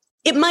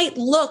it might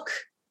look,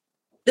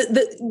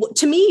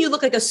 to me, you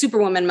look like a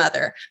superwoman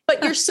mother,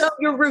 but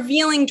you're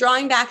revealing,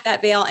 drawing back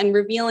that veil and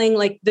revealing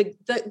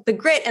the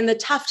grit and the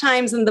tough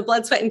times and the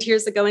blood, sweat, and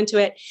tears that go into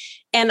it.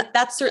 And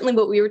that's certainly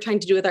what we were trying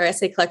to do with our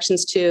essay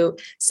collections too.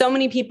 So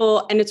many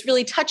people, and it's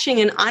really touching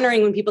and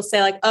honoring when people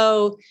say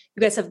oh,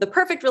 you guys have the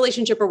perfect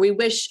relationship, or I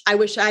wish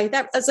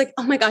that. I was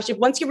oh my gosh, if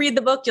once you read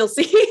the book, you'll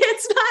see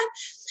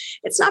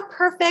it's not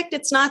perfect.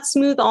 It's not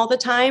smooth all the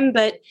time,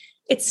 but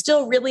it's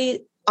still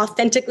really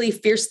authentically,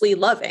 fiercely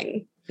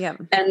loving. Yeah.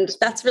 And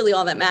that's really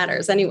all that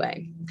matters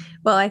anyway.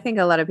 Well, I think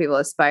a lot of people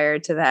aspire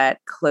to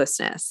that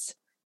closeness.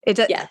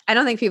 I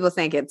don't think people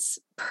think it's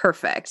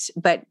perfect,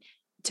 but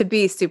to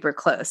be super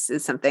close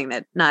is something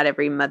that not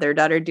every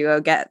mother-daughter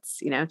duo gets,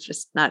 it's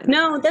just not.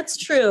 No, that's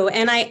true.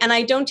 And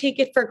I don't take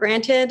it for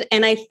granted.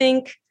 And I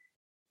think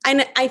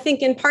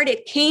in part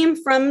it came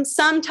from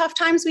some tough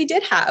times we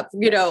did have,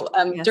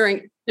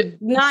 during,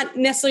 not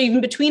necessarily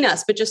even between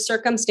us, but just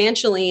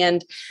circumstantially,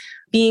 and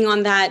being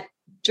on that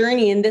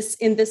journey. In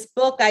this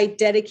book, I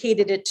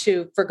dedicated it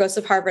for Ghosts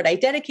of Harvard. I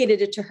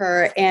dedicated it to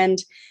her, and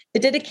the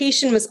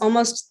dedication was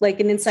almost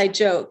like an inside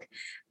joke,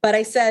 but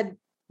I said,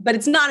 but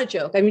it's not a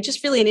joke. I mean,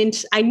 just really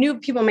I knew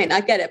people might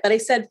not get it, but I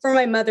said, for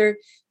my mother,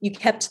 you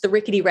kept the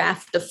rickety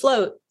raft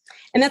afloat.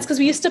 And that's because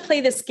we used to play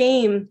this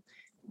game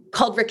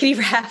called Rickety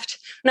Raft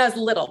when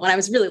I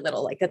was really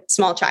little, like a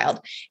small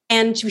child.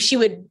 And she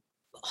would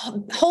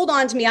hold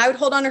on to me. I would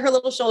hold on to her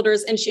little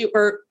shoulders and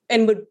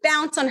and would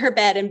bounce on her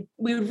bed, and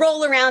we would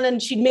roll around,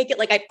 and she'd make it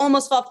like I'd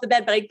almost fall off the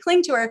bed, but I'd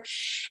cling to her.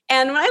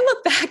 And when I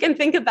look back and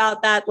think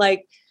about that,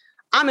 like,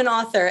 I'm an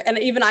author, and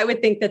even I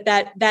would think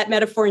that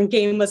metaphor in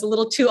game was a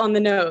little too on the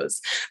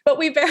nose, but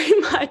we very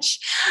much,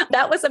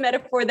 that was a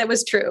metaphor that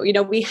was true. You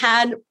know, we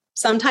had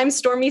sometimes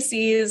stormy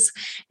seas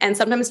and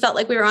sometimes felt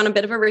like we were on a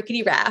bit of a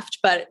rickety raft,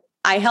 but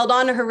I held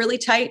on to her really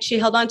tight. She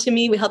held on to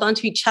me. We held on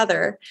to each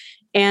other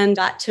and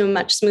got to a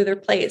much smoother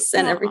place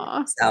and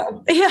everything.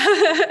 So,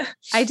 yeah.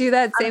 I do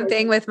that same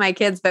thing with my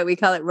kids, but we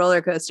call it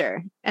roller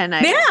coaster. And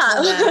I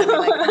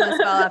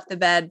almost fall off the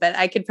bed, but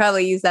I could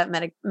probably use that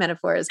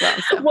metaphor as well.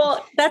 So.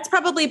 Well, that's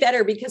probably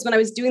better, because when I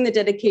was doing the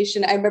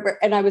dedication, I remember,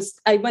 and I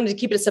wanted to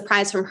keep it a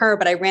surprise from her,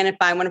 but I ran it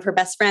by one of her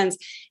best friends,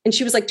 and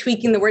she was like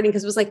tweaking the wording,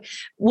 because it was like,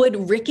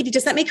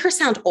 does that make her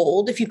sound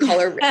old if you call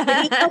her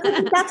rickety?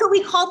 That's what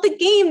we called the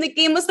game. The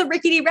game was the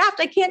rickety raft.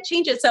 I can't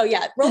change it. So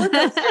yeah, roller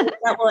coaster,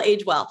 that will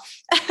age well.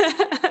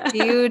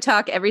 Do you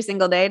talk every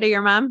single day to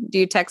your mom? Do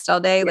you text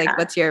all day? Like,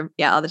 what's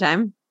all the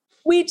time?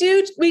 We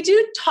do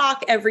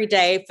talk every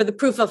day for the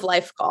proof of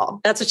life call.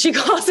 That's what she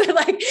calls it.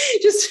 Like,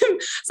 just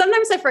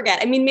sometimes I forget.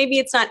 I mean, maybe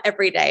it's not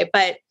every day,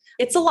 but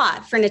it's a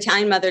lot for an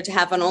Italian mother to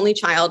have an only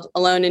child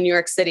alone in New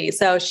York City.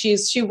 So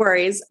she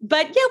worries,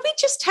 but yeah, we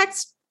just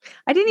text.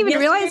 I didn't even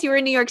realize you were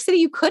in New York City.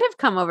 You could have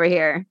come over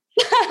here.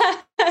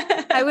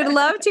 I would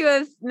love to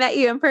have met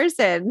you in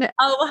person.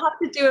 Oh, we'll have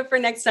to do it for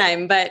next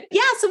time. But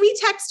yeah, so we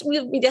text.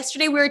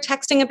 Yesterday we were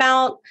texting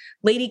about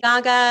Lady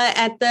Gaga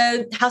at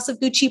the House of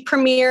Gucci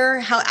premiere,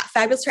 how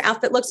fabulous her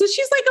outfit looks. So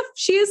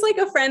she is like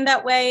a friend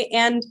that way.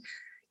 And,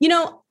 you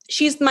know,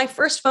 she's my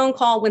first phone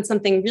call when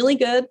something really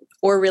good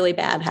or really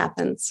bad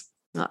happens.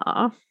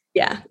 Aw.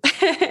 Yeah.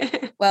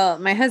 Well,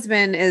 my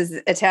husband is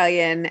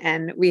Italian,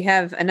 and we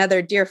have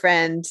another dear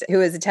friend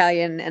who is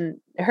Italian, and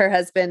her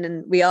husband,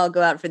 and we all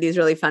go out for these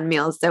really fun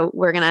meals. So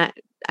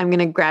I'm going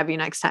to grab you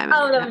next time.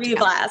 Oh, that would be a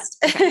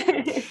blast.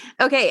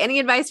 Okay. Any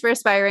advice for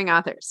aspiring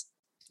authors?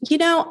 You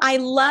know, I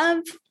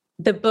love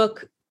the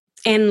book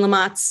Anne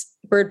Lamott's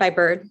Bird by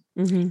Bird,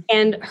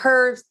 and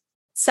her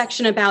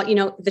section about, you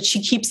know, that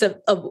she keeps a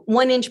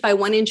 1 inch by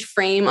 1 inch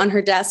frame on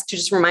her desk to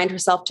just remind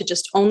herself to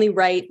just only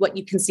write what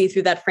you can see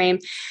through that frame.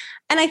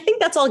 And I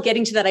think that's all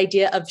getting to that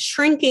idea of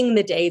shrinking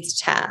the day's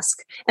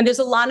task. And there's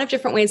a lot of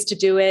different ways to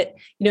do it.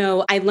 You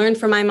know, I learned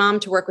from my mom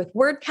to work with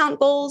word count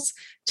goals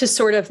to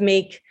sort of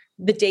make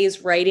the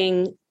day's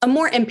writing a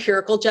more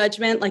empirical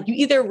judgment. Like, you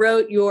either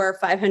wrote your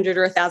 500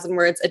 or 1,000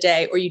 words a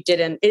day, or you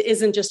didn't. It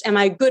isn't just, am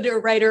I a good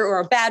writer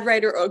or a bad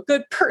writer or a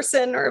good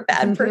person or a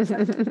bad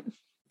person?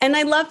 And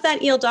I love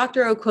that E.L.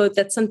 Doctorow quote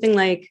that's something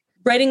like,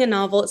 writing a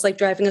novel is like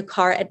driving a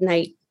car at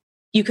night.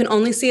 You can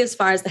only see as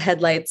far as the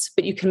headlights,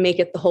 but you can make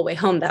it the whole way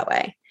home that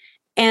way.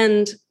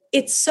 And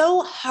it's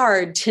so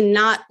hard to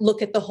not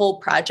look at the whole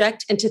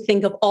project and to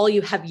think of all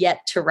you have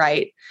yet to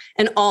write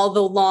and all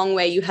the long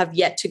way you have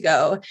yet to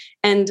go.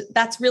 And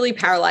that's really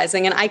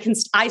paralyzing. And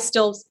I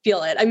still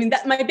feel it. I mean,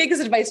 my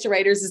biggest advice to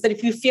writers is that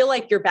if you feel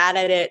like you're bad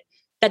at it,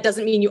 that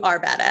doesn't mean you are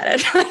bad at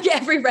it. Like,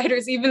 every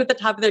writer's, even at the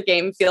top of their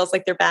game, feels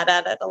like they're bad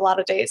at it a lot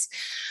of days.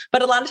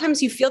 But a lot of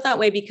times you feel that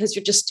way because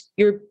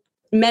you're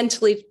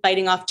mentally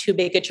biting off too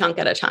big a chunk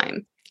at a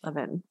time. Love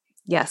it.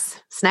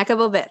 Yes.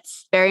 Snackable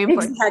bits. Very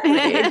important.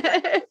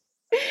 Exactly.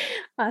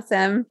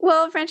 Awesome.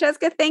 Well,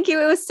 Francesca, thank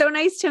you. It was so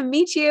nice to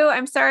meet you.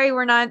 I'm sorry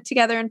we're not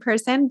together in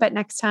person, but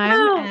next time.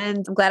 Oh.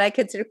 And I'm glad I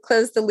could sort of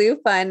close the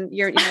loop on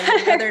your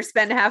brother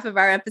spent half of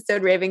our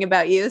episode raving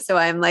about you. So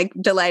I'm like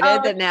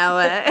delighted that now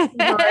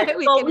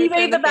we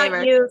rave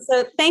about you.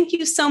 So thank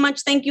you so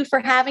much. Thank you for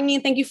having me.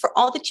 Thank you for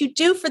all that you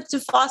do to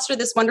foster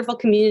this wonderful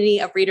community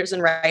of readers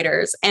and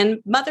writers and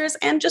mothers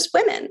and just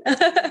women.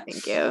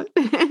 Thank you.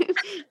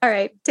 All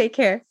right. Take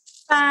care.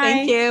 Bye.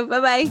 Thank you.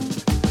 Bye-bye.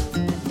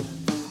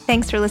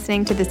 Thanks for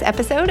listening to this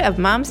episode of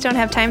Moms Don't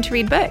Have Time to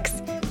Read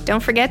Books.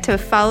 Don't forget to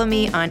follow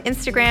me on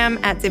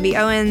Instagram at Zibby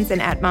Owens and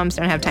at Moms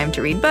Don't Have Time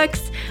to Read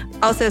Books.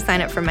 Also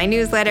sign up for my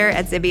newsletter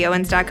at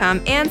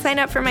zibbyowens.com and sign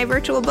up for my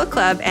virtual book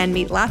club and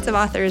meet lots of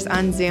authors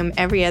on Zoom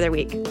every other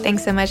week.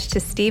 Thanks so much to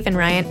Steve and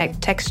Ryan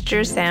at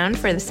Texture Sound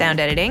for the sound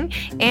editing.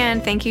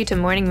 And thank you to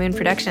Morning Moon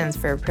Productions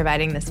for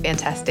providing this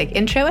fantastic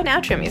intro and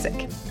outro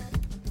music.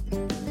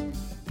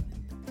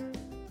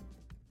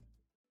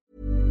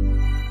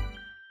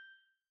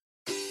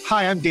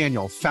 Hi, I'm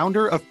Daniel,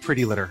 founder of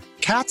Pretty Litter.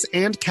 Cats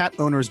and cat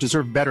owners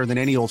deserve better than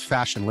any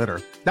old-fashioned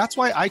litter. That's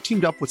why I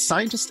teamed up with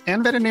scientists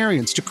and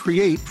veterinarians to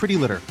create Pretty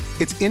Litter.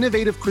 Its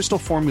innovative crystal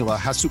formula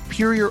has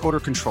superior odor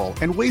control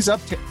and weighs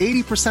up to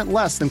 80%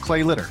 less than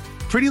clay litter.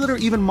 Pretty Litter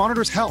even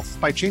monitors health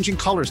by changing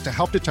colors to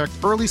help detect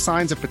early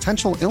signs of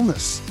potential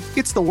illness.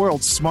 It's the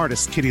world's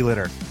smartest kitty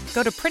litter.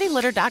 Go to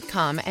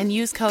prettylitter.com and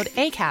use code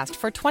ACAST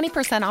for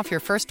 20% off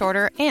your first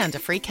order and a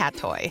free cat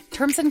toy.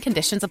 Terms and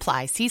conditions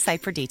apply. See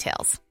site for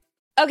details.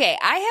 Okay,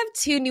 I have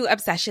two new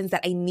obsessions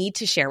that I need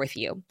to share with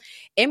you.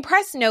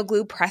 Impress No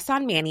Glue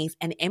Press-On Manis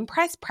and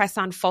Impress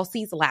Press-On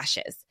Falsies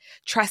Lashes.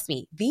 Trust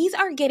me, these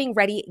are getting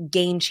ready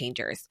game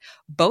changers.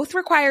 Both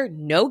require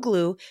no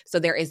glue, so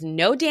there is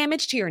no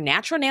damage to your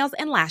natural nails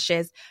and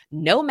lashes,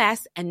 no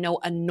mess, and no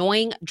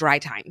annoying dry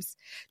times.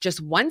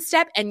 Just one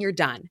step and you're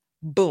done.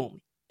 Boom.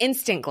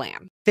 Instant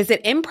glam.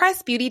 Visit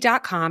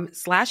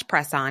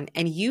impressbeauty.com/presson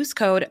and use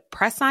code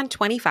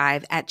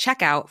PRESSON25 at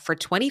checkout for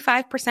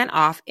 25%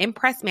 off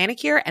Impress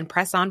Manicure and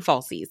Press-On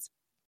Falsies.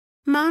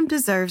 Mom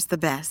deserves the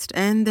best,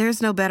 and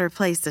there's no better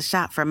place to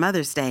shop for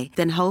Mother's Day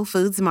than Whole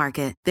Foods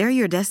Market. They're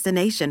your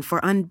destination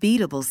for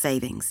unbeatable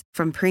savings,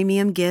 from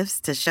premium gifts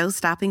to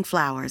show-stopping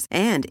flowers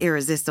and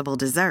irresistible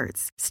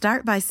desserts.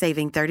 Start by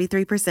saving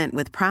 33%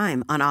 with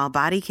Prime on all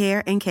body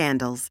care and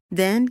candles.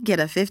 Then get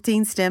a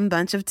 15-stem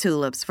bunch of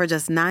tulips for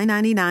just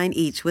 $9.99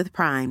 each with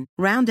Prime.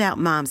 Round out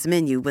Mom's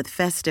menu with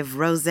festive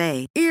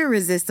rosé,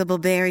 irresistible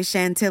berry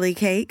chantilly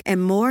cake,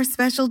 and more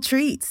special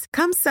treats.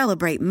 Come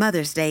celebrate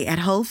Mother's Day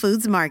at Whole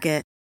Foods Market